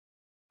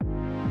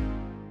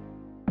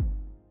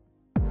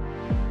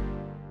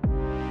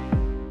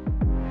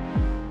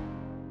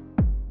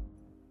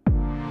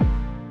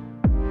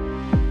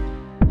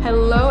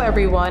Hello,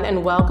 everyone,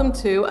 and welcome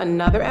to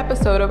another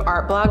episode of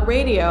Art Blog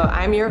Radio.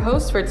 I'm your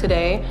host for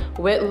today,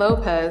 Whit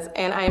Lopez,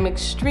 and I am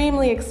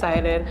extremely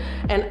excited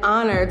and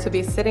honored to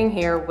be sitting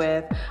here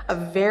with a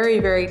very,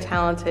 very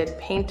talented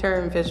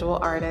painter and visual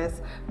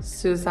artist,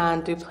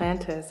 Suzanne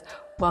DuPlantis.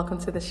 Welcome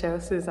to the show,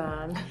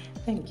 Suzanne.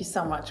 Thank you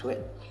so much,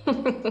 Whit.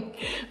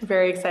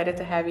 Very excited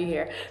to have you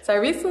here. So I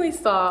recently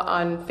saw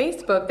on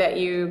Facebook that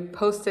you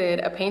posted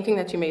a painting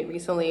that you made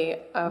recently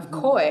of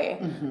koi,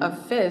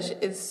 of fish.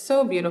 It's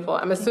so beautiful.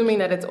 I'm assuming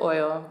that it's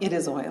oil. It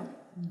is oil.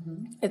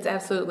 It's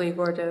absolutely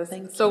gorgeous.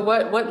 Thank So you.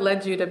 what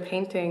led you to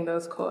painting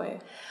those koi?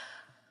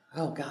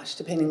 Oh gosh,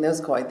 to painting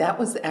those koi. That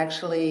was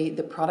actually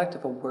the product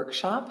of a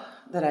workshop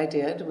that I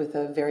did with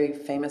a very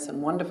famous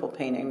and wonderful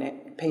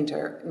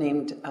painter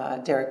named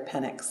Derek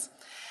Penix.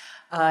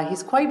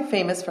 He's quite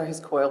famous for his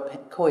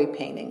koi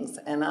paintings,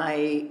 and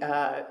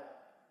that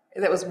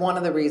was one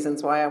of the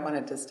reasons why I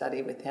wanted to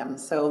study with him.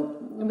 So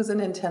it was an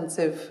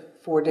intensive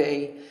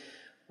 4-day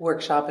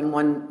workshop, and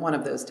one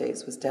of those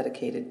days was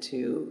dedicated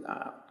to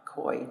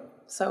koi.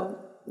 So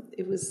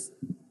it was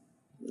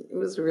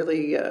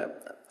really a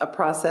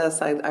process.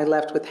 I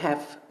left with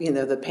half,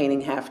 the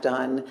painting half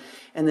done,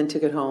 and then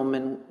took it home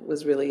and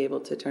was really able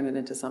to turn it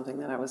into something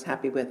that I was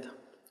happy with.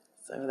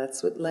 So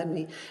that's what led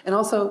me. And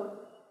also,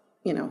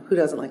 who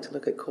doesn't like to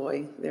look at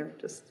koi? They're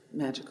just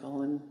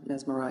magical and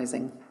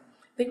mesmerizing.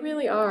 They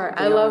really are.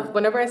 I love,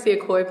 whenever I see a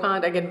koi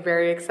pond, I get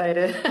very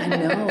excited. I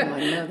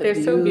know. They're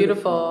so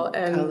beautiful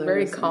and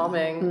very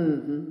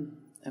calming.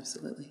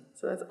 Absolutely.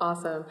 So that's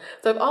awesome.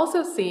 So I've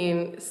also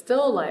seen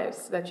still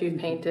lifes that you've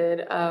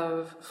painted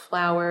of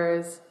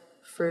flowers,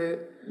 fruit.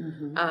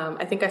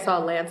 I think I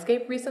saw a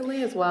landscape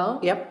recently as well.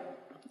 Yep.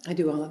 I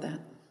do all of that.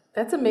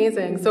 That's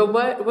amazing. So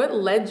what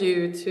led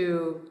you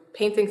to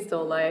painting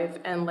still life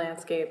and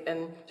landscape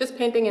and just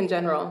painting in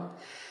general?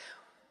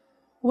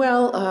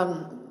 Well,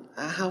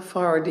 how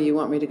far do you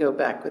want me to go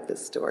back with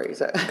this story?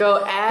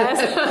 Go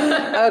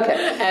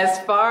as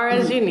far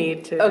as you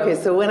need to. Okay,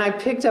 so when I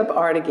picked up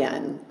art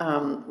again,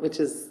 which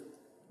is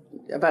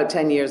about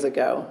 10 years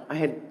ago, I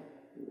had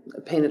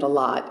painted a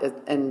lot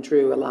and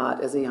drew a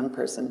lot as a young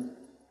person.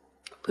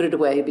 Put it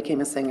away, became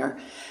a singer.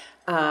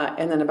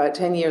 And then about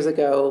 10 years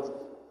ago,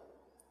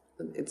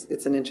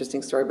 it's an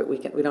interesting story, but we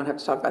don't have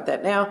to talk about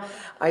that now.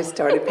 I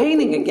started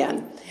painting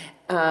again.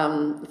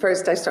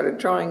 First, I started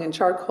drawing in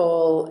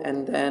charcoal,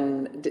 and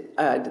then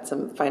did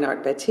some fine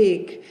art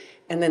batik,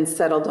 and then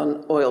settled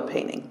on oil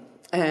painting.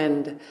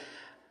 And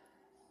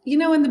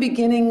in the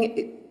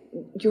beginning,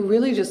 you're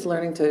really just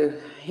learning to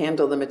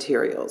handle the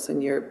materials,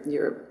 and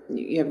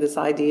you have this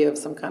idea of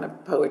some kind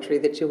of poetry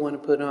that you want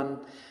to put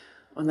on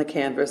the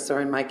canvas, or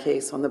in my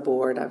case, on the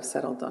board. I've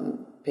settled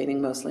on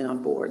painting mostly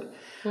on board.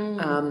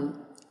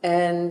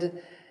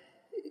 And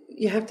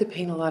you have to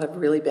paint a lot of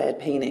really bad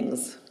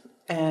paintings,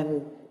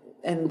 and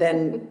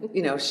then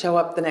show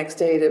up the next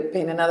day to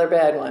paint another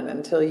bad one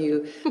until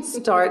you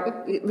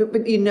start.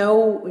 But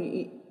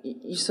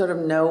you sort of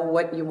know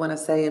what you want to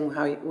say and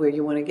where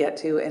you want to get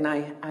to. And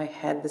I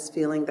had this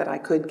feeling that I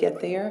could get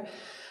there,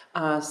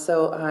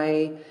 so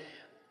I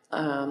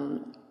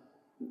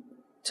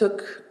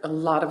took a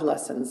lot of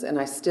lessons, and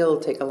I still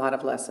take a lot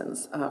of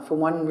lessons. For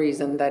one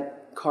reason,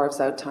 that carves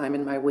out time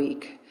in my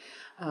week.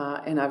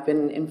 And I've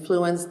been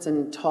influenced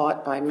and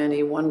taught by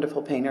many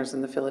wonderful painters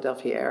in the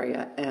Philadelphia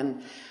area.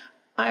 And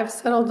I've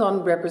settled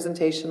on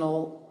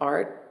representational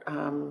art.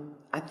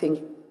 I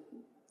think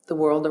the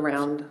world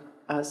around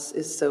us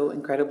is so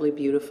incredibly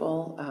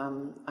beautiful.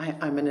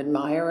 I'm an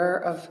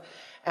admirer of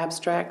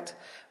abstract,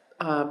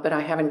 but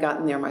I haven't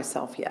gotten there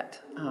myself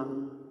yet.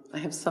 I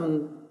have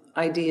some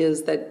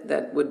ideas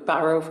that would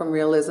borrow from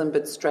realism,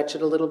 but stretch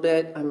it a little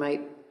bit. I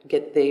might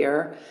get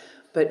there.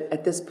 But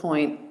at this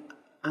point,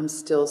 I'm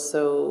still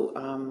so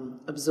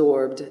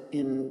absorbed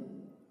in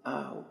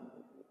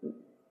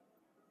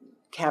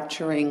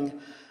capturing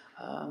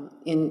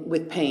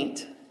with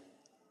paint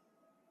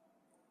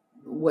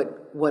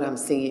what I'm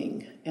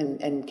seeing,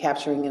 and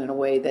capturing it in a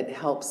way that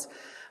helps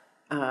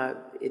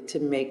it to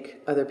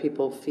make other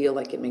people feel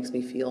like it makes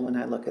me feel when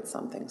I look at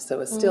something.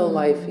 So a still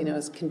life,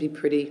 can be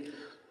pretty,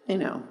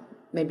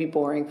 maybe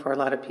boring for a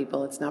lot of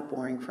people. It's not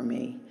boring for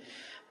me.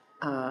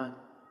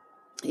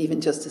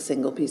 Even just a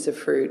single piece of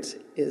fruit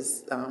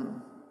is,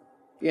 and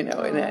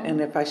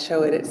if I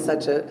show it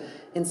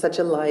in such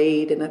a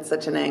light and at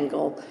such an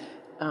angle,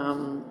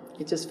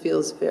 it just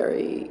feels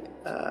very,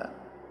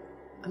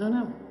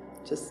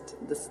 just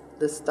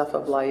this stuff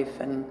of life,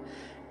 and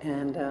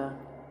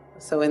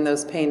so in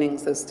those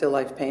paintings, those still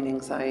life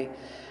paintings, they're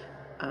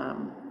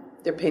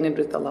painted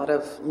with a lot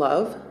of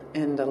love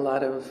and a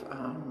lot of,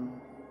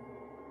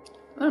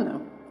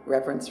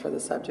 reverence for the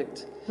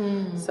subject.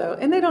 So,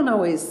 and they don't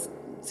always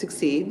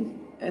succeed,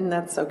 and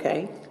that's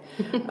okay.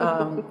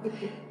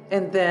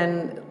 And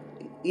then,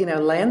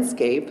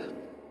 landscape,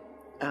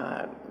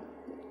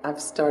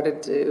 I've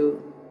started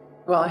to,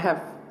 I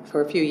have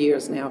for a few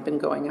years now been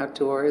going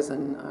outdoors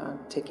and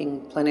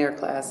taking plein air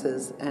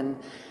classes, and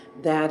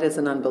that is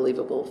an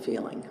unbelievable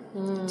feeling,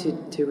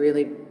 to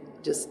really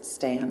just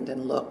stand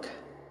and look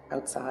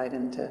outside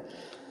and to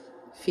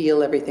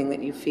feel everything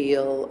that you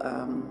feel,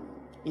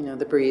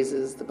 the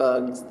breezes, the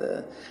bugs,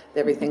 the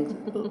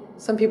everything.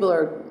 Some people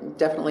are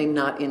definitely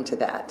not into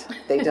that.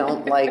 They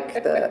don't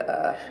like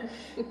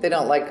they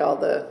don't like all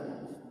the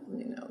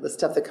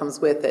stuff that comes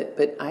with it.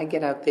 But I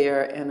get out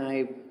there and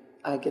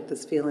I get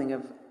this feeling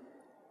of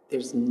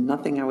there's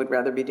nothing I would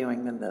rather be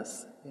doing than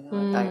this.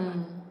 I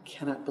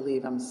cannot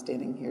believe I'm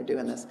standing here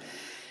doing this.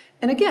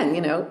 And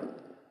again,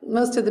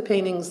 most of the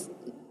paintings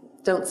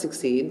don't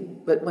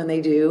succeed, but when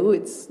they do,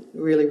 it's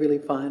really, really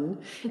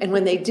fun. And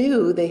when they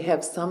do, they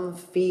have some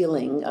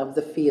feeling of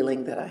the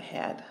feeling that I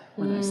had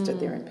when I stood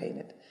there and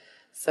painted.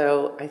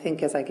 So I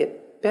think as I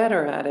get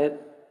better at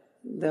it,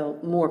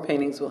 more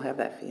paintings will have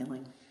that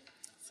feeling.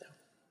 So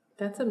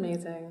that's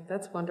amazing.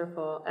 That's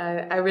wonderful.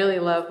 I really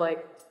love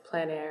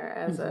plein air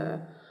as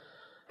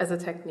a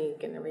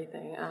technique and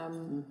everything,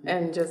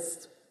 and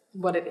just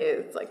what it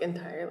is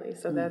entirely.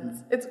 So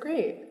it's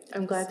great.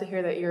 I'm glad to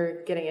hear that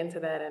you're getting into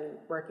that and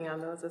working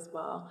on those as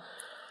well.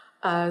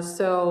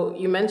 So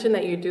you mentioned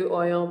that you do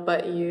oil,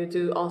 but you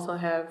do also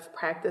have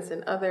practice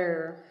in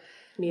other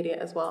media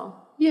as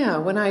well. Yeah,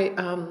 when I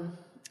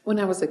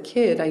was a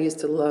kid, I used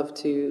to love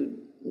to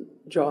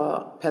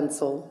draw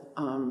pencil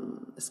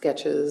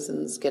sketches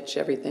and sketch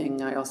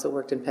everything. I also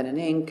worked in pen and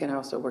ink, and I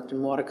also worked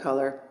in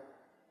watercolor.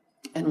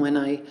 And when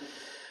I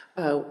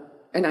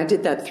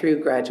did that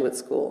through graduate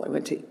school. I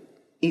went to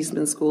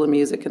Eastman School of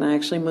Music, and I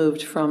actually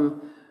moved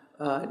from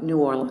New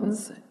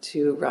Orleans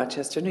to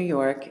Rochester, New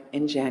York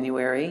in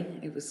January.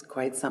 It was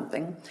quite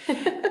something.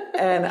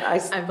 And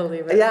I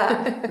believe it.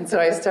 Yeah. And so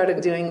I started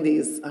doing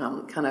these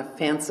kind of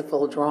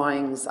fanciful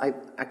drawings. I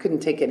couldn't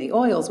take any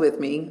oils with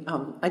me.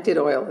 I did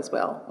oil as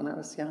well when I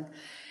was young.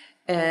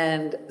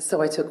 And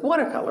so I took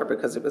watercolor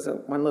because it was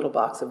one little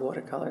box of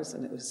watercolors,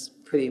 and it was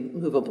pretty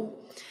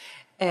movable.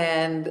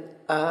 And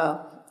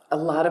a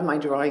lot of my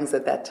drawings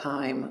at that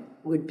time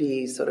would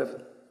be sort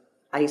of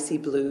icy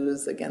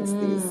blues against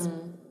these,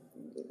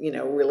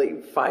 really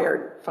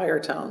fire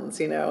tones,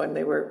 and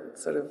they were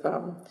sort of,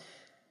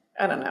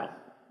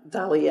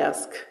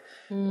 Dali-esque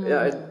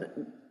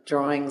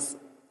drawings.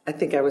 I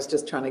think I was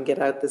just trying to get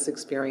out this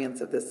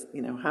experience of this,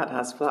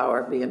 hothouse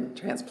flower being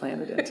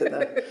transplanted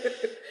into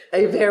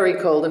a very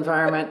cold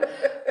environment.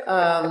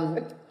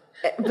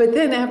 But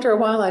then after a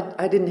while,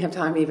 I didn't have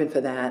time even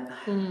for that.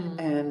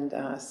 And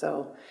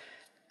so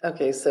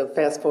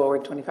fast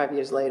forward 25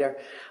 years later,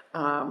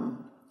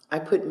 I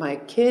put my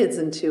kids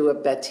into a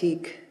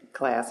batik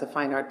class, a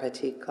fine art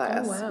batik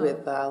class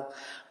with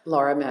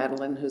Laura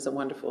Madeline, who's a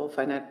wonderful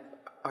fine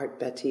art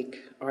batik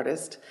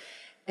artist.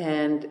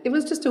 And it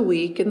was just a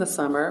week in the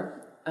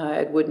summer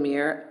at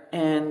Woodmere,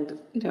 and,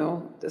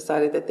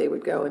 decided that they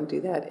would go and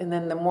do that. And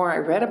then the more I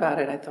read about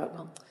it, I thought,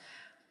 well,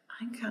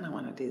 I kind of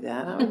want to do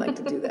that. I would like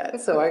to do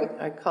that. So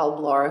I called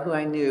Laura, who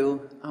I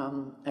knew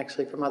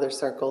actually from other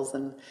circles,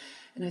 and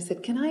I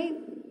said, can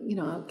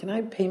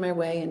I pay my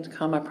way and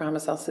come? I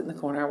promise I'll sit in the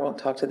corner. I won't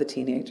talk to the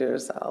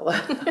teenagers.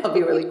 I'll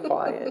be really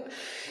quiet.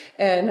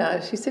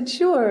 And she said,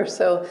 sure.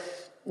 So,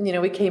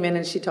 we came in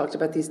and she talked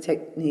about these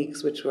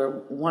techniques, which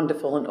were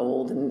wonderful and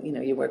old. And,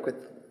 you work with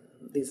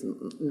these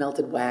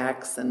melted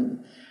wax,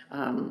 and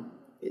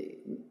it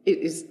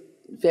is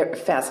very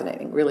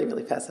fascinating, really,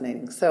 really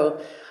fascinating.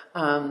 So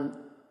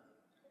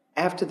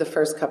after the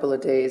first couple of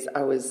days,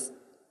 I was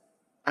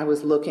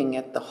looking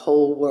at the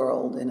whole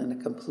world in a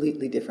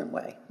completely different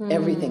way.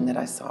 Everything that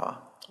I saw,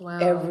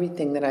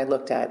 everything that I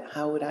looked at,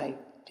 how would I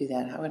do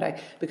that? How would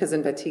I? Because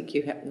in batik,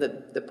 you have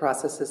the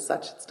process is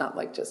such. It's not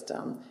like just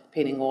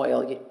painting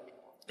oil.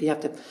 You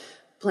have to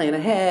plan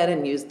ahead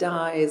and use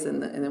dyes,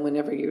 and then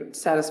whenever you're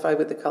satisfied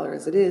with the color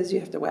as it is, you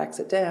have to wax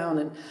it down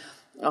and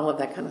all of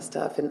that kind of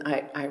stuff. And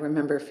I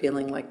remember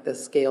feeling like the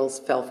scales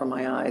fell from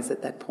my eyes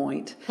at that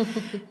point.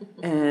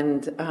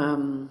 And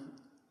on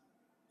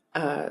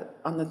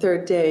the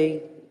third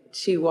day,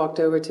 she walked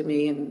over to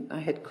me, and I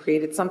had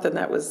created something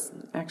that was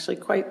actually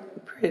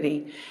quite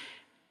pretty.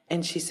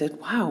 And she said,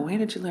 wow, where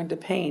did you learn to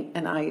paint?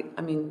 And I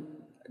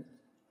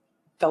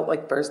felt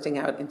like bursting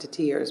out into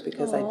tears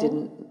because I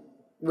didn't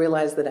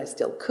realize that I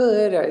still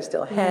could, or I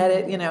still had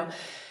it,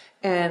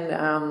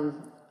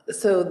 And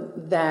so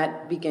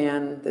that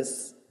began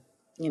this,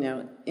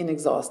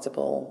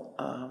 inexhaustible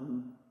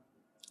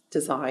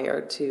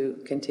desire to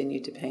continue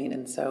to paint.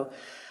 And so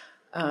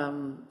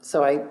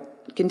I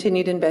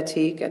continued in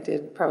batik. I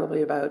did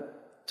probably about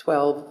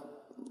 12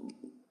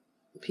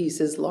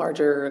 pieces,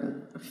 larger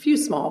and a few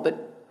small,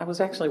 but I was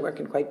actually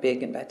working quite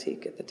big in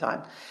batik at the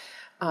time.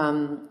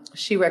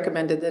 She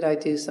recommended that I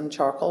do some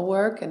charcoal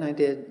work, and I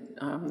did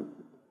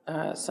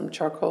some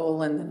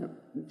charcoal, and then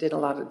did a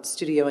lot of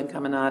studio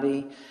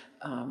incaminati.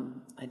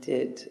 I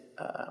did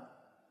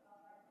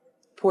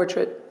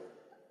portrait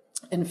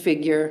and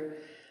figure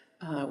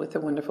with a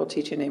wonderful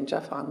teacher named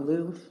Jafang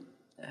Liu.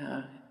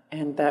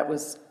 And that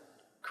was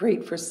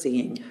great for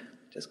seeing,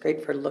 just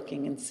great for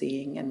looking and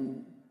seeing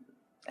and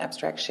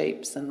abstract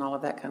shapes and all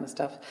of that kind of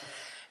stuff.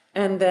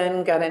 And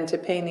then got into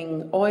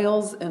painting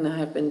oils, and I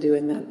have been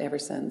doing that ever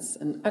since.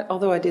 And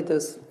although I did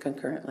those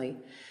concurrently.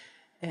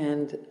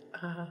 And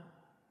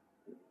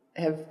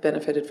have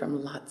benefited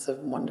from lots of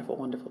wonderful,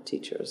 wonderful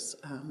teachers.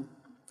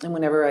 And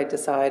whenever I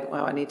decide,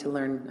 wow, I need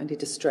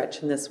to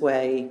stretch in this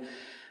way,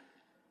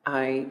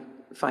 I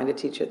find a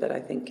teacher that I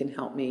think can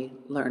help me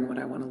learn what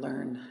I want to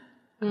learn.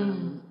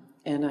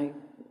 And I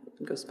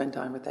go spend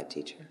time with that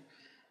teacher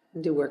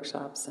and do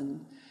workshops.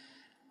 And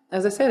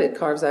as I said, it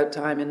carves out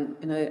time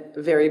in a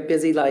very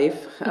busy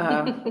life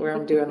where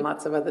I'm doing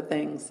lots of other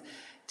things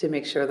to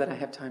make sure that I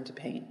have time to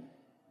paint.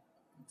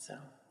 So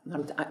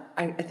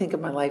I think of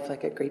my life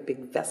like a great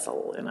big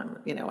vessel, and I'm,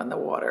 in the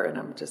water, and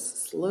I'm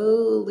just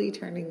slowly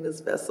turning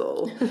this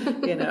vessel,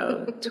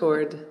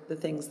 toward the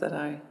things that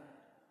I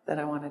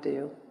want to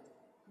do,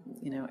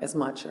 as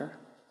much or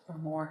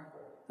more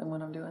than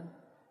what I'm doing.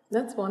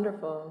 That's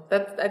wonderful.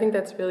 I think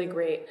that's really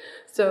great.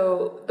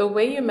 So the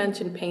way you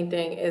mentioned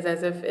painting is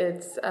as if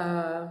it's,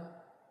 I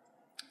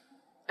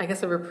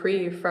guess, a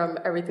reprieve from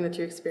everything that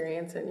you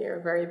experience in your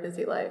very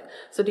busy life.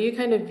 So do you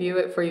kind of view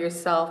it for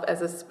yourself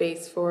as a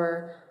space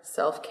for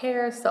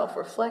self-care,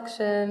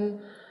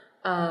 self-reflection,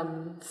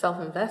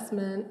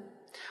 self-investment?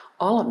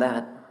 All of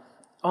that.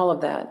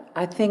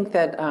 I think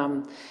that,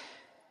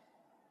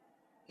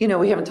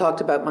 we haven't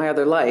talked about my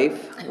other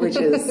life, which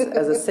is,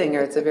 as a singer,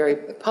 it's a very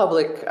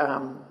public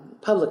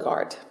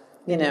art,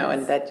 and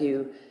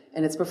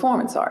and it's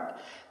performance art.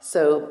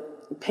 So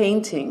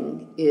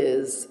painting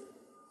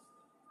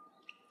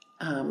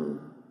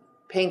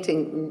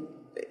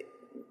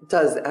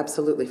does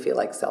absolutely feel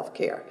like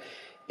self-care.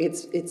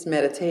 It's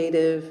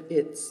meditative.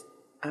 It's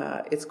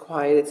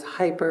quiet. It's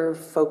hyper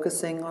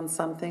focusing on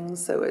something.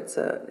 So it's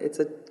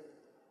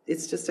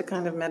just a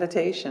kind of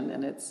meditation,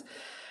 and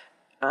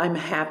I'm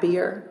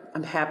happier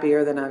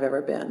than I've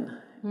ever been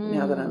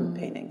now that I'm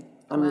painting.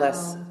 I'm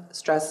less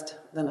stressed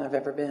than I've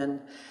ever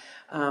been.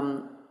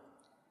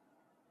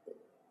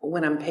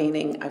 When I'm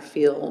painting, I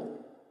feel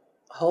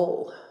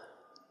whole.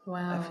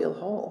 Wow. I feel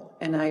whole.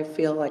 And I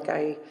feel like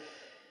and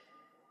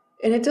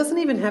it doesn't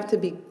even have to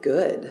be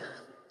good,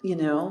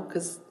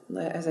 because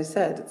as I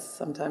said, it's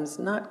sometimes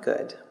not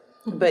good.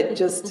 But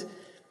just,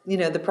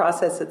 the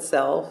process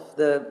itself,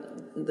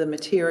 the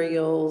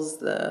materials,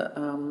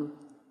 the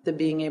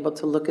being able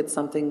to look at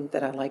something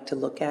that I like to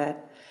look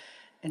at,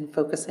 and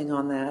focusing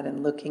on that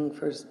and looking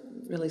for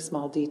really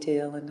small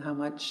detail and how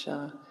much,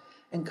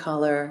 and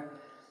color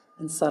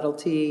and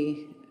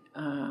subtlety.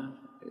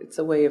 It's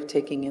a way of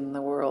taking in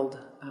the world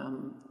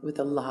with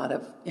a lot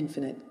of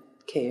infinite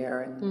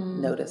care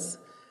and notice.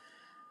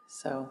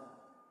 So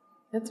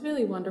that's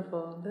really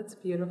wonderful. That's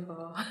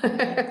beautiful.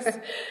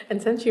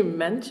 And since you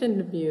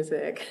mentioned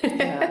music,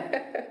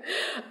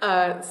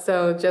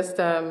 so just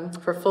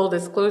for full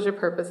disclosure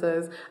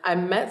purposes, I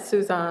met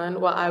Suzanne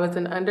while I was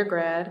an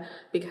undergrad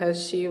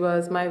because she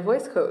was my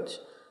voice coach.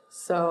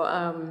 So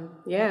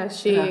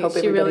she I hope she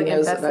everybody really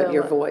knows invested about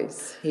your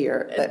voice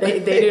here. They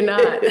do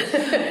not.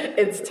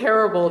 It's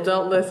terrible.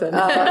 Don't listen.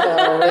 No,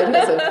 it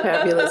has a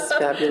fabulous,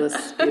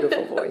 fabulous,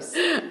 beautiful voice.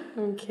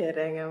 I'm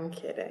kidding.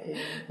 Yeah.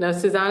 No,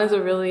 Suzanne is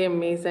a really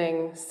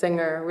amazing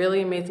singer,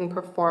 really amazing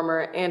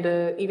performer, and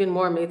an even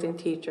more amazing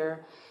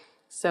teacher.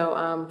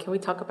 So can we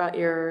talk about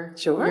your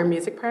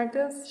music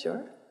practice?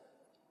 Sure.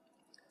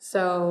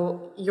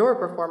 So you're a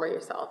performer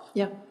yourself.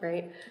 Yeah.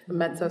 Right? A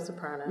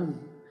mezzo-soprano.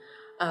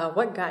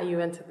 What got you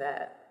into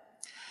that?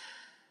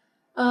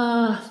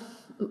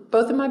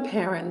 Both of my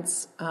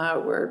parents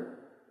were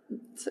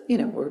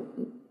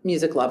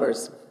music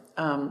lovers.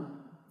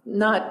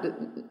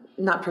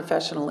 Not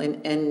professional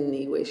in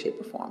any way, shape,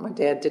 or form. My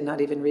dad did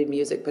not even read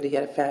music, but he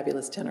had a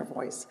fabulous tenor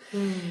voice.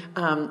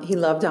 He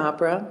loved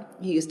opera.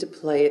 He used to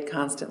play it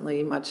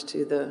constantly, much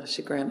to the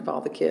chagrin of all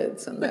the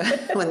kids. And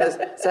when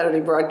the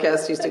Saturday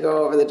broadcast used to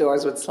go over, the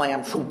doors would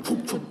slam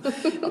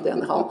all down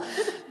the hall.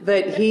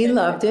 But he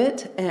loved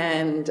it,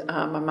 and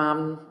my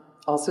mom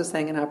also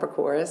sang in opera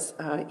chorus.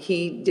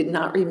 He did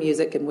not read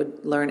music and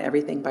would learn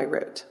everything by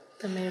rote.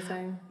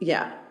 Amazing.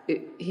 Yeah,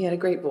 he had a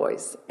great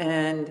voice,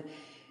 and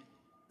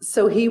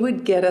so he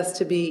would get us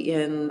to be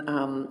in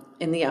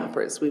the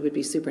operas. We would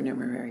be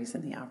supernumeraries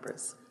in the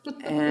operas.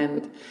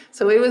 And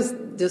so it was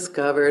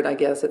discovered, I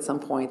guess, at some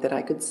point that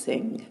I could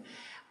sing.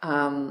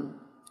 And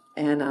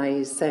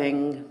I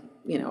sang,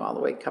 all the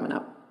way coming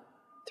up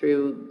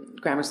through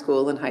grammar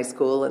school and high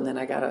school. And then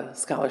I got a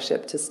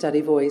scholarship to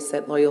study voice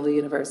at Loyola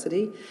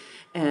University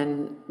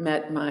and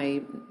met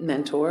my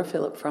mentor,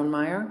 Philip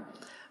Frohnmeyer,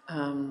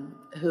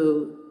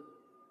 who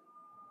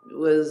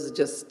was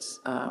just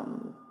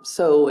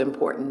so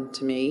important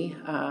to me,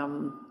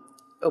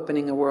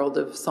 opening a world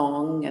of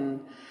song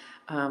and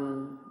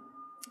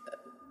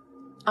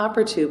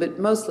opera too, but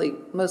mostly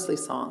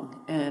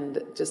song,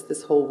 and just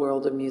this whole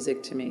world of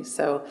music to me.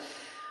 So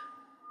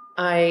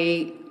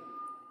I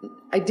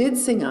did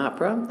sing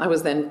opera. I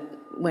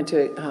went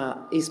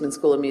to Eastman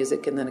School of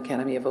Music and then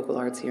Academy of Vocal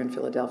Arts here in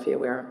Philadelphia,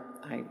 where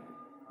I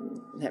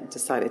have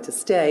decided to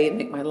stay and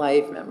make my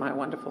life. Met my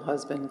wonderful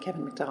husband,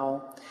 Kevin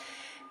McDowell.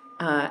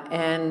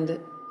 And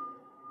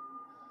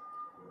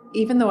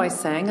even though I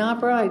sang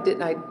opera,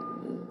 I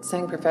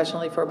sang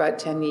professionally for about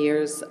 10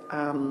 years.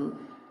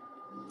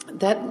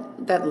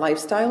 That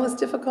lifestyle is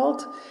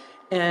difficult,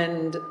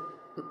 and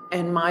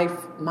and my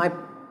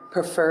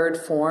preferred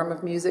form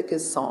of music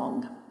is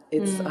song.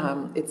 It's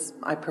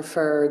I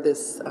prefer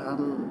this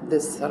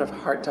this sort of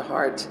heart to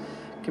heart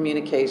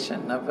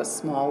communication of a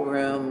small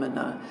room and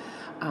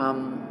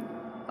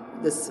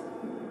this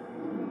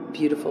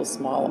beautiful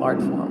small art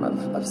form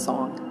of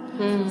song.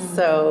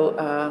 So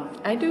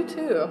I do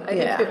too. I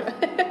do too.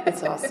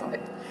 It's awesome.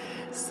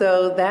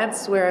 So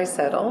that's where I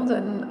settled,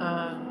 and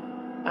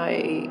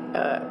I,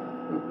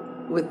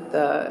 with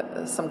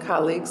some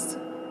colleagues,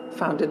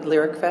 founded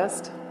Lyric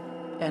Fest,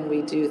 and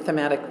we do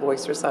thematic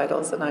voice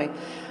recitals, and I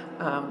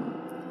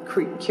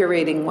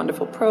curating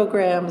wonderful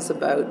programs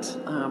about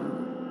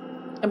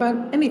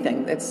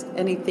anything. That's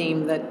any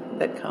theme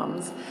that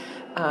comes.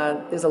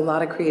 There's a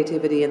lot of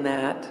creativity in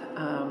that,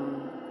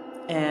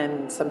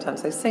 and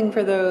sometimes I sing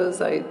for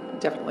those. I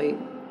definitely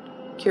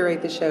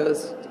curate the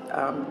shows.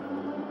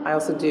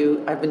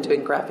 I've been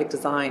doing graphic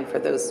design for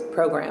those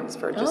programs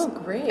for just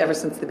ever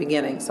since the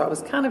beginning. So I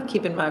was kind of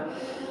keeping my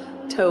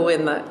toe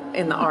in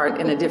the art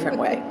in a different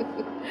way.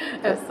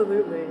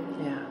 Absolutely.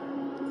 Yeah.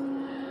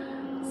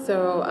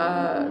 So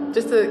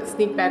just to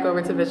sneak back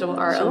over to visual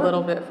art a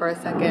little bit for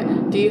a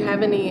second, do you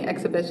have any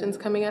exhibitions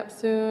coming up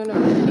soon,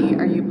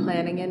 or are you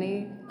planning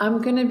any?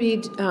 I'm going to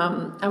be,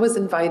 I was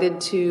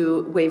invited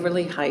to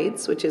Waverly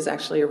Heights, which is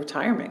actually a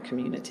retirement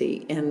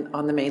community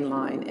on the main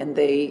line, and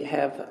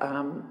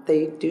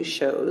they do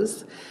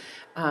shows,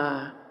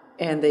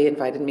 and they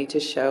invited me to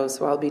show,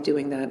 so I'll be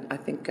doing that, I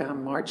think,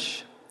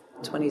 March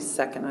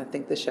 22nd, I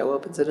think the show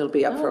opens. It'll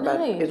be up for about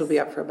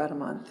a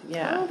month.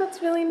 Yeah. Oh,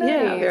 that's really nice.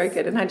 Yeah, very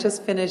good. And I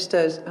just finished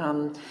a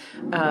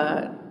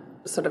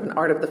sort of an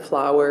Art of the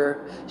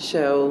Flower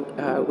show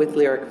with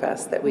Lyric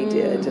Fest that we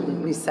did,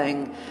 and we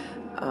sang.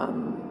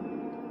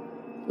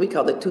 We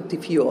called it Tutti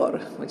Fior,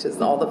 which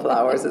is all the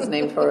flowers. It's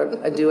named for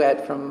a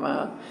duet from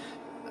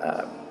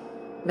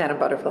Madame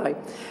Butterfly.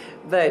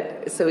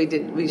 But so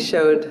we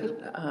showed.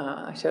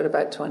 I showed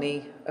about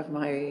 20 of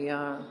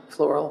my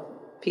floral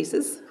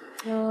pieces.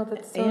 Oh,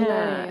 that's so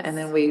nice. And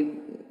then we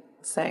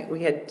sang.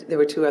 There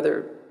were two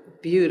other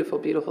beautiful,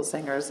 beautiful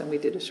singers, and we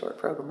did a short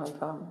program of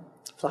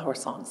flower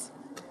songs.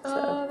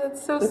 Oh,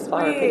 that's so with sweet.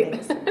 Flower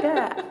paintings.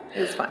 Yeah,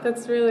 it was fun.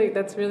 That's really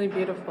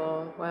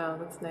beautiful. Wow,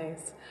 that's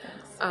nice.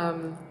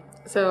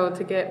 So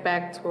to get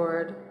back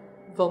toward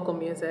vocal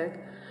music,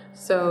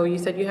 so you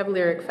said you have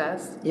Lyric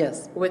Fest.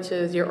 Yes. Which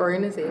is your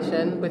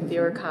organization with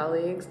your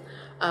colleagues.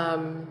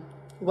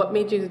 What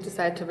made you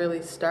decide to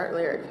really start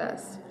Lyric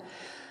Fest?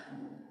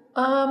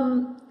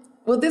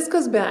 Well, this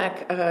goes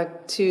back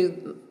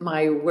to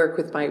my work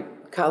with my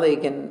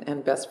colleague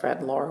and best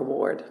friend, Laura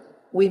Ward.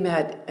 We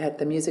met at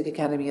the Music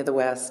Academy of the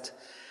West,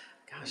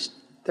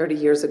 30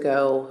 years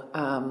ago,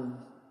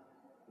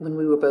 when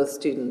we were both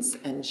students,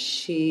 and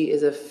she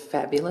is a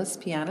fabulous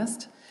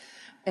pianist.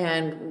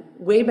 And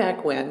way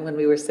back when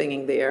we were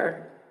singing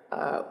there,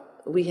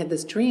 we had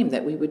this dream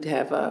that we would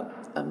have a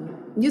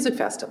music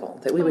festival,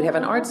 that we would have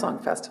an art song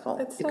festival.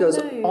 That's so it goes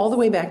nice. all the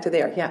way back to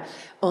there, yeah.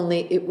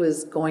 Only it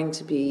was going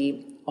to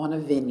be on a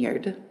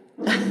vineyard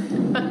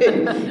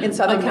in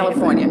Southern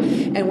California,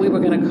 and we were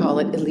going to call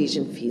it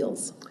Elysian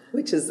Fields,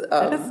 which is...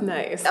 that is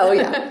nice. Oh,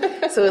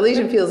 yeah. So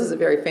Elysian Fields is a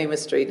very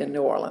famous street in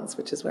New Orleans,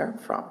 which is where I'm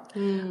from.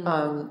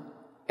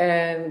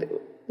 And,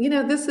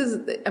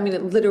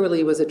 it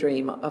literally was a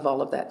dream of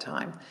all of that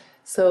time.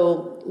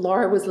 So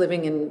Laura was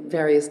living in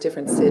various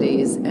different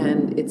cities,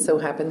 and it so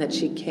happened that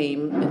she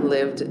came and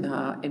lived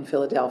in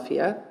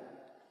Philadelphia,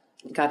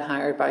 got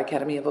hired by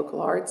Academy of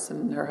Vocal Arts,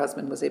 and her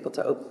husband was able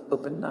to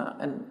open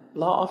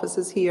law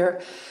offices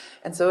here.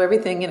 And so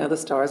everything, the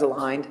stars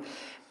aligned.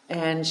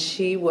 And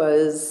she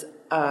was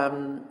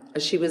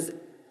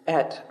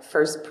at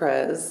First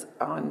Pres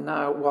on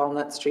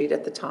Walnut Street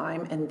at the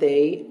time, and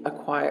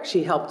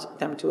she helped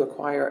them to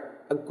acquire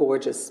a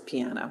gorgeous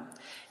piano.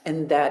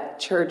 And that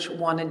church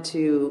wanted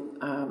to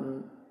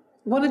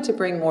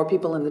bring more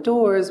people in the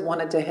doors,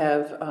 wanted to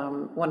have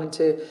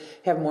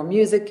more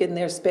music in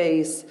their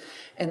space,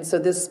 and so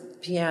this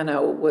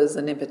piano was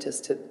an impetus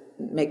to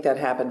make that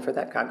happen for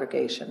that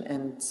congregation.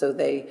 And so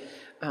they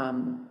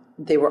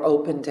were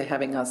open to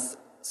having us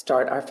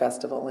start our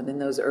festival. And in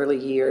those early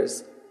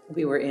years,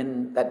 we were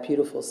in that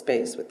beautiful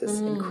space with this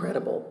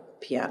incredible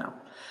piano.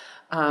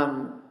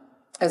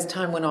 As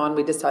time went on,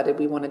 we decided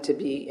we wanted to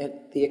be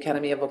at the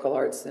Academy of Vocal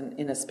Arts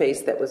in a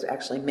space that was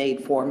actually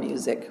made for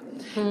music.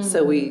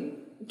 So we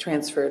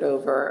transferred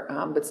over,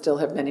 but still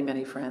have many,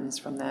 many friends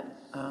from that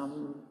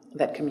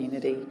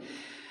community.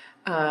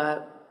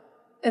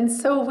 And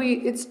so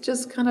it's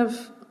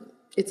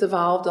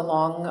evolved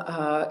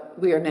along.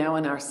 We are now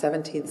in our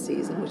 17th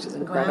season, which is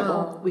incredible.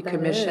 Wow, We've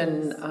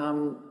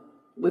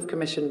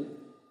commissioned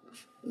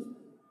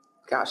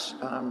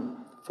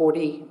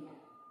 40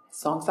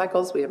 song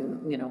cycles. We have,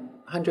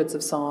 hundreds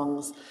of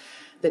songs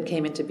that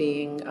came into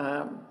being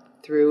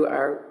through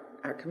our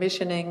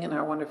commissioning and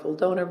our wonderful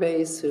donor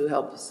base who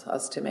helps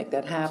us to make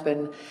that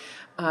happen.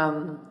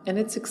 And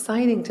it's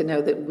exciting to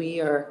know that we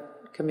are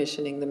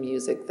commissioning the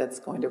music that's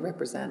going to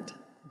represent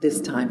this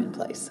time and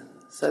place.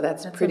 So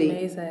that's pretty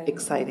amazing.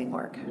 Exciting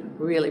work.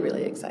 Really,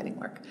 really exciting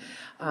work.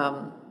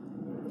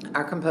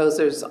 Our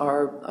composers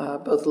are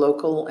both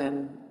local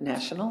and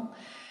national,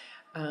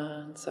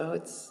 so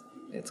it's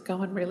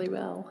going really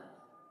well.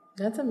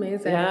 That's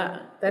amazing.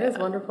 Yeah. That is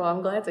wonderful.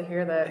 I'm glad to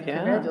hear that. Yeah.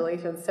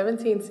 Congratulations.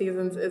 17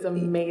 seasons is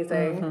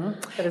amazing.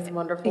 That is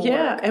wonderful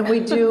Yeah, work. and we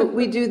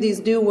do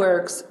these new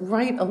works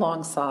right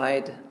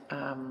alongside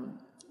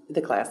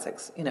the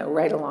classics,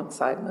 right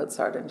alongside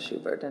Mozart and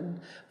Schubert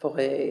and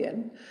Fauré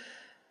and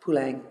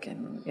Poulenc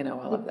and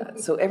all of that.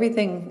 So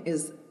everything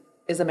is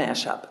a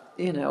mashup.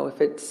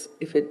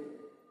 If it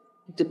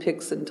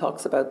depicts and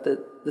talks about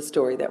the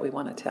story that we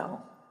want to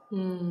tell,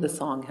 the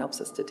song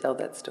helps us to tell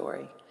that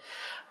story.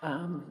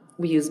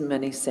 We use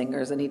many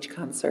singers in each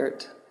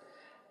concert.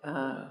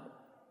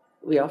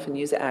 We often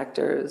use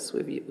actors.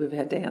 We've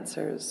had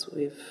dancers.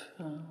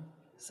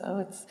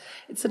 So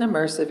it's an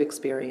immersive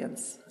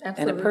experience.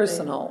 Absolutely. And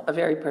a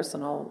very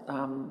personal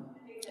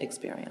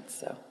experience.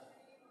 So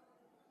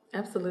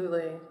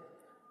Absolutely.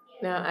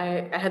 Now,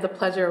 I had the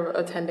pleasure of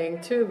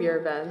attending 2 of your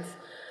events.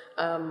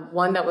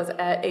 One that was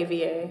at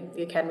AVA,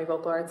 the Academy of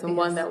Vocal Arts, and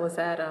one that was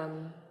at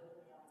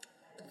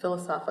the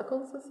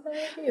Philosophical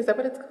Society. Is that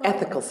what it's called?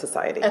 Ethical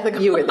Society.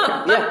 Ethical. You were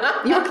there.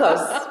 Yeah, you were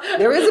close.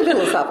 There is a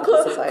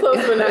Philosophical Society.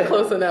 Close, but not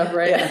close enough,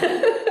 right? Yeah.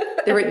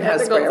 The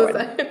Rittenhouse Square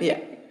one. Yeah.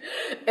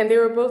 And they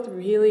were both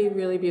really,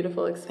 really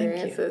beautiful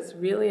experiences.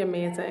 Really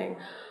amazing.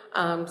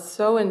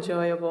 So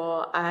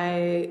enjoyable.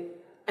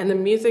 And the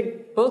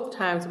music both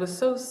times was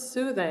so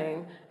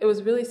soothing. It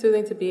was really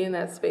soothing to be in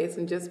that space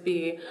and just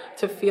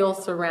to feel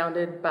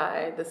surrounded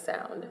by the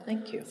sound.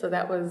 Thank you. So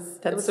that was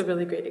a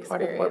really great experience.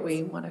 Part of what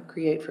we want to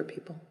create for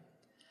people.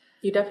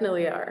 You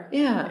definitely are.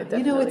 Yeah, it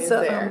definitely it's is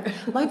there.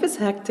 Life is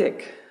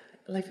hectic.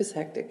 Life is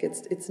hectic.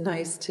 It's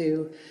nice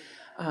to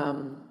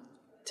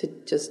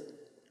just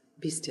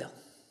be still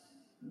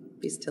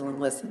and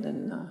listen,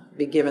 and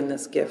be given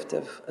this gift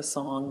of a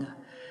song,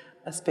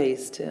 a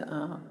space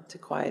to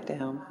quiet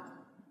down.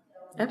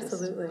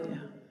 Absolutely.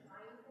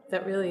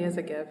 That really is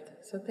a gift.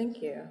 So thank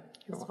you.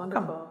 It's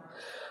wonderful.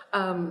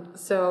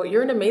 So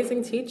you're an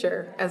amazing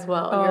teacher as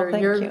well. Oh, you're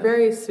thank you.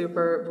 Very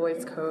super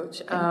voice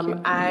coach.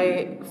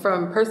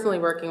 From personally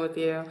working with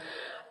you,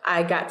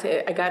 I got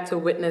to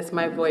witness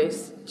my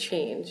voice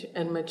change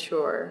and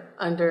mature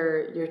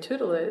under your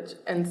tutelage,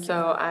 and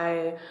so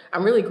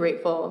I'm really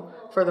grateful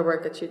for the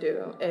work that you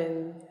do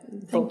in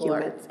vocal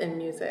arts and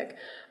music.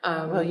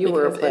 Well, you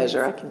were a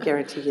pleasure. I can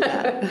guarantee you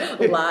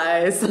that.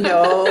 Lies.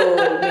 No.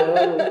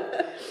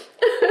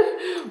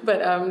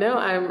 But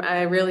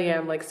I really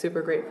am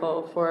super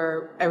grateful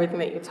for everything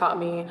that you taught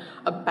me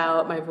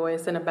about my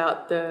voice and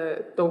about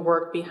the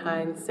work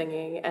behind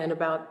singing and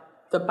about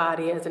the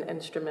body as an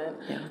instrument.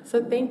 Yeah.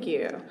 So thank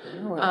you.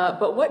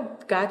 But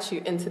what got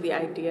you into the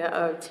idea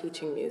of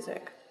teaching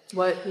music?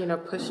 What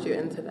pushed you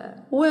into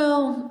that?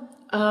 Well,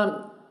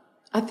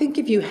 I think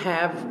if you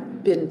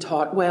have been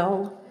taught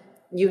well,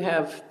 you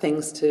have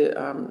things to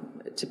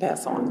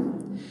pass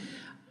on.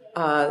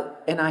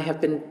 And I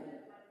have been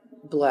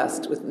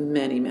blessed with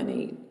many,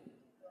 many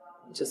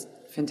just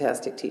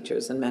fantastic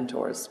teachers and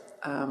mentors.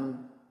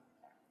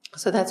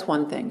 So that's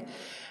one thing.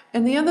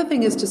 And the other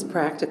thing is just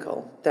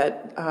practical,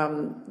 that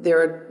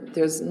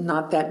there's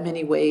not that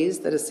many ways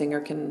that a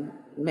singer can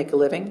make a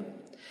living.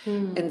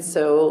 And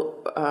so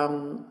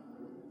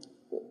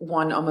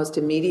one almost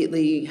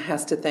immediately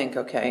has to think,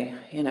 okay,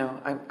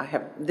 I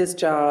have this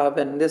job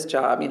and this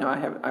job.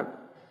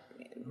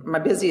 My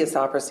busiest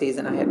opera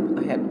season, I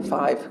had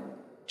 5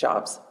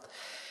 jobs.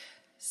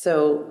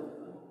 So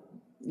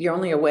you're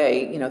only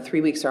away,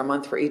 3 weeks or a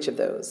month for each of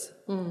those.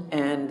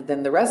 And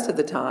then the rest of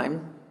the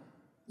time,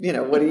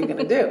 what are you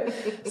going to do?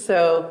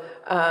 So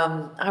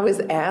I was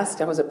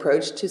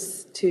approached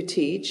to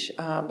teach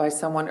by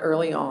someone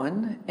early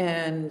on,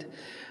 and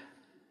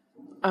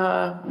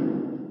I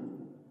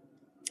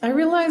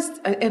realized,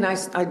 and I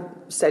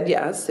said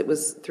yes. It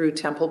was through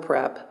Temple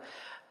Prep,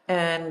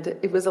 and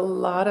it was a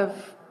lot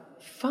of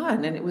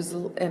fun,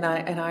 and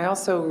I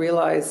also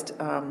realized,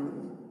 I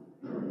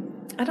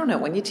don't know,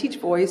 when you teach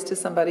voice to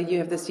somebody, you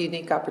have this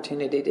unique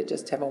opportunity to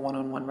just have a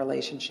one-on-one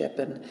relationship,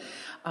 and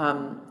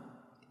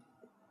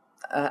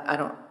I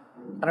don't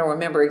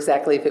remember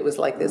exactly if it was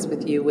like this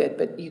with you, Whit,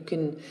 but you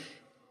can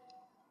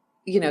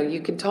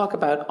talk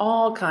about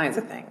all kinds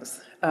of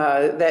things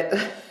that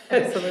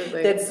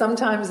Absolutely. that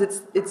sometimes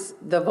it's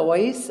the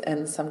voice,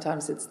 and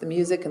sometimes it's the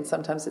music, and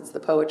sometimes it's the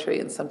poetry,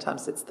 and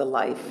sometimes it's the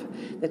life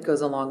that goes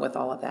along with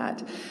all of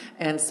that.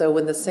 And so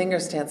when the singer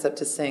stands up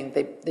to sing,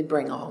 they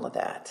bring all of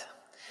that.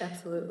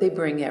 Absolutely. They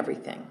bring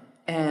everything.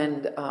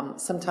 And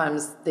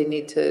sometimes they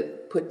need to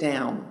put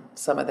down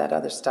some of that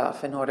other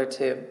stuff in order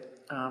to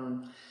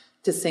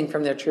sing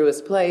from their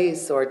truest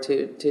place, or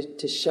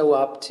to show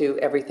up to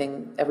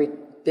everything, every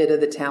bit of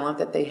the talent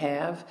that they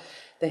have.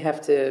 They have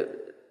to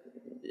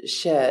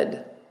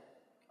shed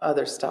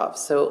other stuff.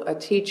 So a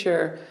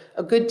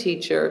good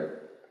teacher,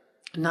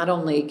 not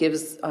only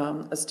gives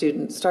a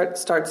student,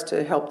 starts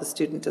to help the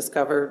student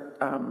discover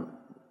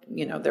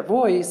their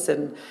voice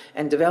and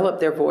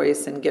develop their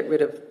voice and get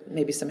rid of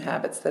maybe some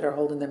habits that are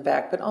holding them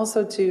back, but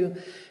also to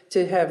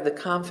have the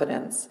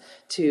confidence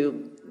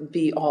to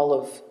be all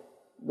of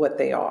what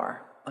they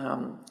are,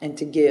 and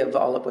to give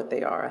all of what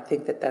they are. I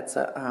think that's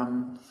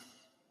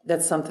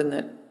something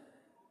that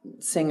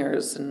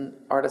singers and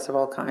artists of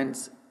all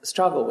kinds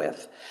struggle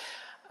with.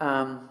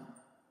 I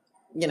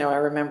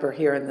remember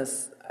hearing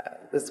this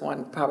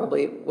one,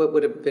 probably what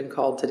would have been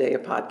called today a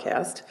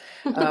podcast,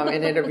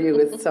 an interview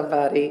with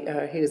somebody.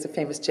 He was a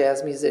famous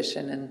jazz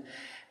musician,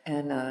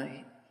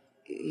 and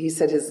he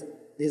said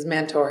his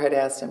mentor had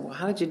asked him, well,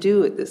 how did you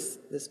do at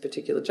this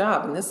particular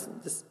job? And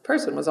this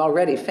person was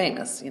already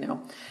famous,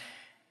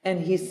 And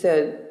he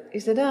said,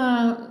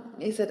 I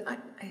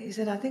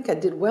think I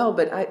did well,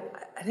 but I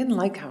didn't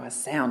like how I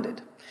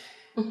sounded.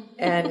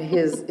 And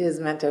his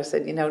mentor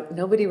said,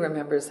 nobody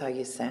remembers how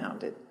you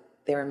sounded.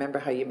 They remember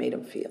how you made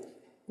them feel.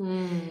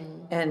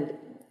 Mm. And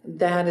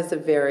that is a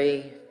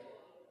very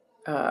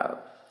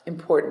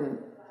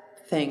important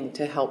thing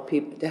to help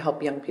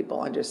young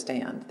people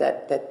understand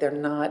that they're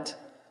not,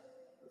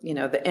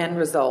 the end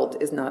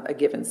result is not a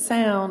given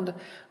sound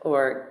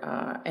or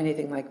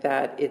anything like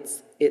that.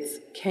 It's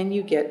can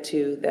you get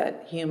to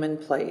that human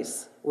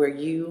place where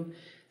you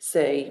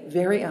say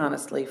very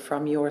honestly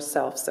from your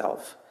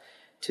self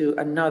to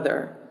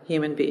another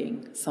human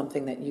being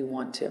something that you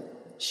want to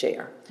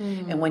share.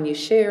 Mm. And when you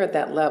share at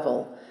that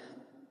level,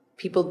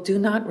 people do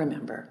not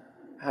remember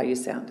how you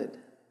sounded.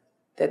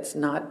 That's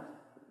not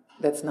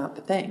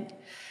the thing.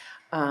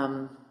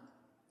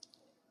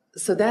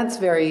 So that's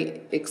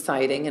very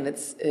exciting, and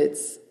it's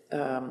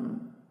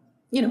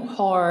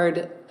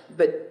hard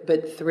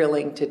but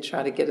thrilling to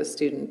try to get a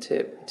student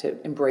to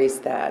embrace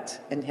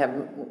that and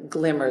have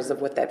glimmers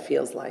of what that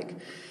feels like.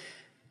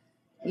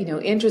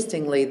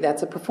 Interestingly,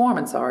 that's a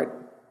performance art.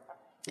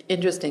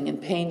 Interesting in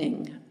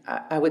painting,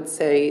 I would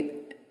say,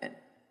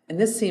 and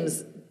this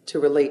seems to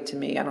relate to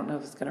me. I don't know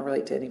if it's going to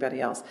relate to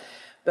anybody else,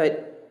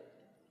 but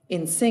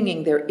in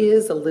singing, there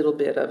is a little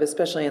bit of,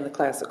 especially in the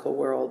classical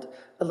world,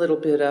 a little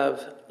bit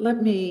of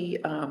let me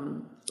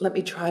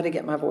try to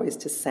get my voice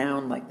to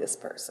sound like this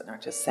person, or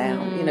to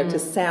sound, to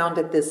sound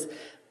at this.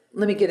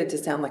 Let me get it to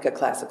sound like a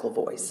classical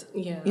voice.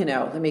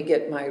 Yeah. Let me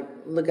get my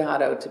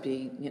legato to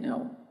be,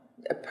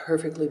 a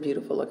perfectly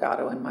beautiful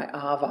legato, and my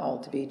ah vowel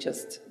to be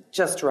just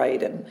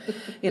right, and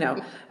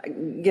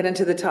get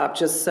into the top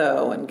just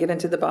so, and get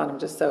into the bottom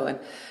just so, and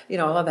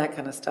all of that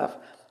kind of stuff.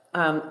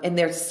 And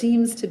there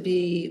seems to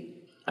be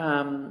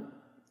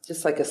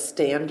just like a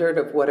standard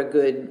of what a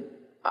good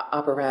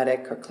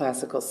operatic or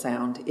classical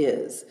sound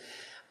is.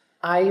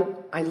 I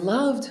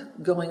loved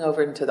going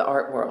over into the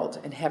art world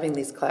and having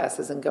these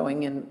classes and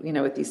going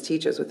in, with these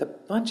teachers, with a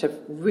bunch of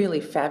really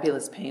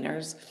fabulous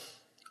painters,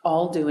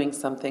 all doing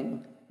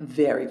something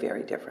very,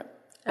 very different.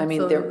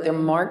 Absolutely. I mean, their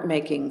mark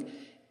making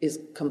is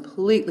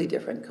completely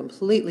different,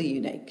 completely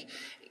unique.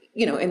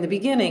 In the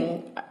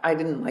beginning, I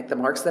didn't like the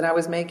marks that I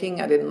was making.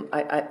 I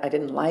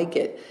didn't like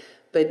it.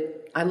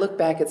 But I look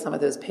back at some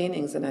of those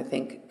paintings and I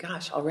think,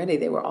 gosh,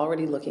 they were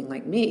already looking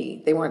like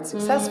me. They weren't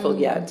successful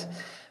yet.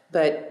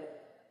 But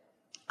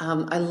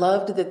I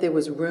loved that there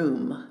was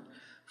room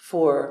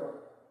for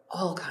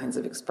all kinds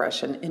of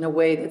expression in a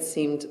way that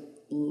seemed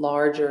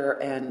larger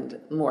and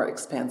more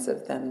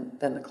expansive than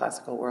the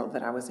classical world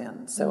that I was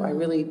in. So I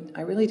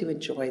really do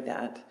enjoy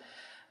that.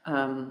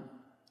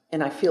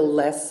 And I feel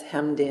less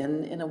hemmed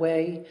in a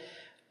way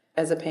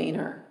as a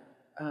painter.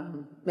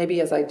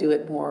 Maybe as I do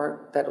it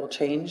more, that'll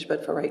change.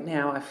 But for right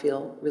now, I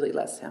feel really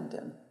less hemmed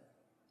in.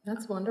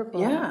 That's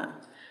wonderful. Yeah.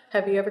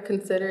 Have you ever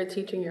considered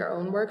teaching your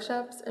own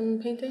workshops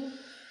in painting?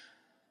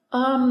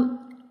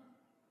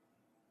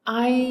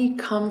 I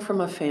come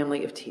from a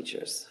family of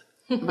teachers.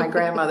 My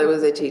grandmother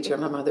was a teacher.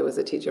 My mother was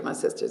a teacher. My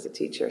sister's a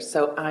teacher.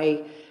 So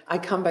I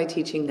come by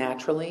teaching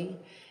naturally.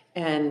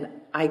 And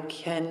I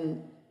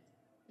can,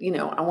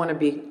 I want to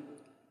be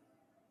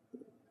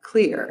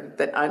clear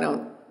that I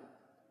don't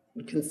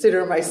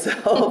consider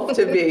myself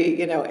to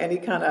be, any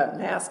kind of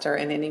master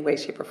in any way,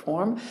 shape, or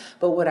form.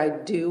 But what I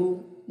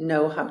do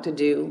know how to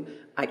do,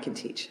 I can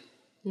teach.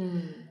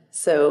 Mm.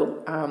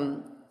 So,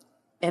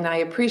 and I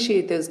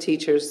appreciate those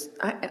teachers.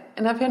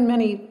 And I've had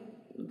many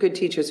good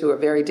teachers who are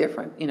very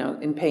different,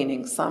 in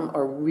painting. Some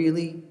are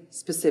really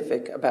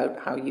specific about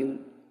how you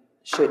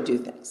should do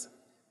things.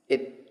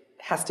 It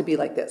has to be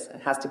like this.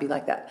 It has to be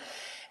like that.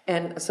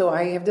 And so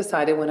I have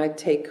decided when I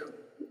take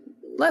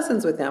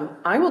lessons with them,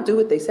 I will do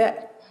what they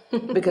say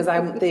because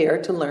I'm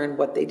there to learn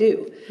what they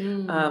do.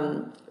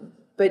 Mm.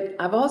 But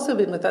I've also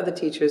been with other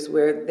teachers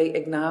where they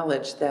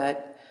acknowledge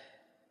that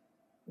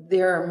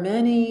there are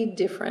many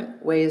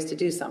different ways to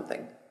do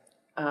something.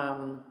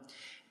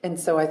 And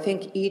so I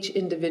think each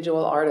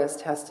individual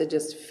artist has to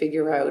just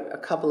figure out a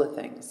couple of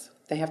things.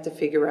 They have to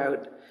figure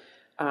out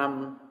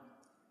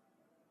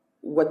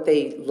what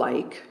they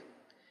like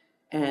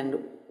and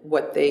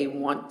what they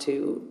want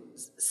to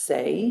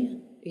say,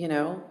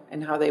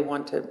 and how they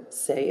want to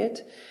say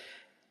it,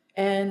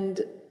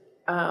 and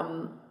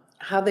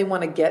how they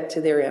want to get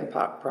to their end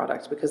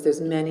product, because there's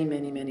many,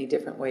 many, many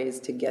different ways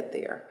to get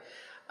there.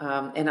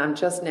 And I'm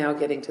just now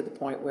getting to the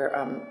point where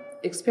I'm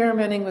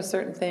experimenting with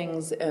certain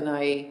things, and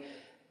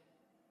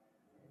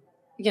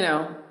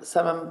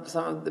some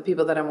of the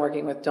people that I'm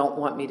working with don't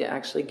want me to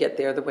actually get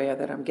there the way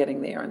that I'm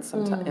getting there, and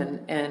sometimes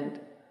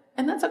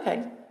and that's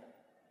okay.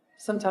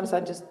 Sometimes I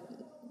just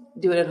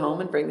do it at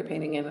home and bring the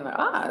painting in, and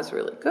it's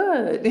really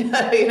good.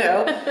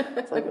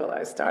 It's like, well,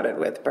 I started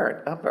with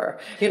burnt umber,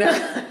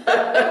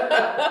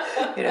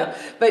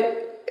 but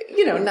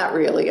not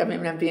really. I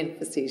mean, I'm being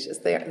facetious.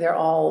 They're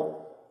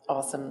all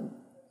awesome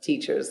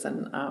teachers,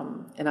 and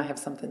I have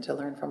something to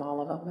learn from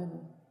all of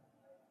them,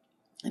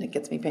 and it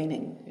gets me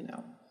painting,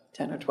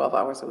 10 or 12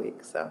 hours a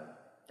week. So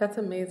that's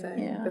amazing.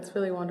 Yeah. That's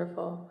really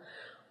wonderful.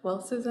 Well,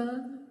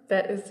 Suzanne,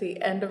 that is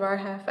the end of our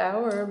half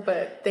hour,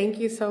 but thank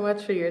you so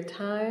much for your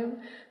time.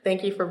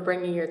 Thank you for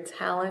bringing your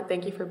talent.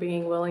 Thank you for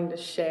being willing to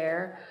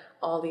share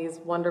all these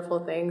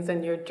wonderful things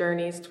and your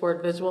journeys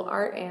toward visual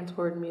art and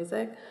toward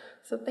music.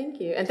 So thank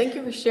you. And thank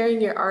you for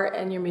sharing your art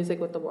and your music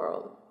with the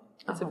world.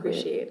 It's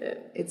appreciated.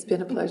 It's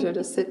been a pleasure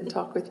to sit and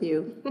talk with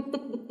you.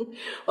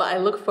 Well, I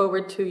look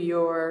forward to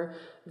your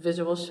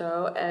visual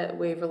show at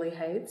Waverly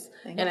Heights.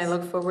 Thanks. And I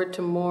look forward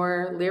to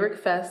more Lyric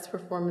Fest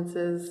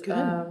performances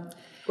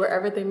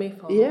wherever they may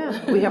fall.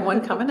 Yeah, we have one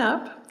coming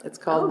up. It's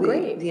called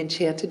the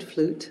Enchanted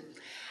Flute.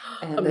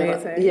 And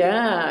amazing.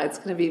 It's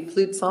going to be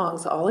flute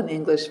songs, all in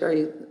English,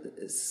 very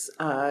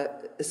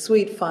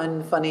sweet,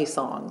 funny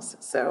songs.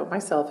 So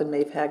myself and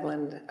Maeve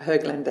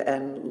Högland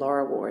and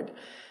Laura Ward.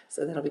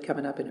 So that'll be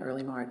coming up in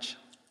early March.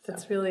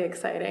 That's really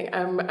exciting.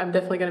 I'm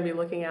definitely going to be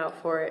looking out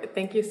for it.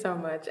 Thank you so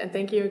much. And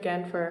thank you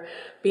again for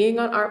being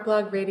on Art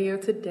Blog Radio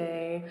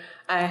today.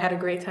 I had a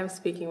great time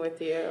speaking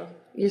with you.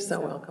 You're so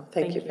welcome.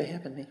 Thank you for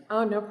having me.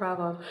 Oh, no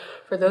problem.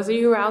 For those of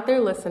you who are out there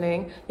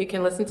listening, you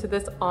can listen to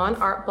this on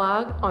Art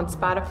Blog, on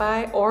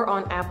Spotify, or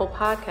on Apple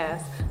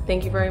Podcasts.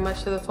 Thank you very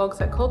much to the folks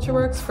at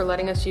CultureWorks for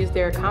letting us use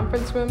their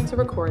conference room to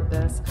record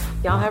this.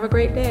 Y'all have a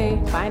great day.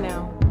 Bye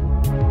now.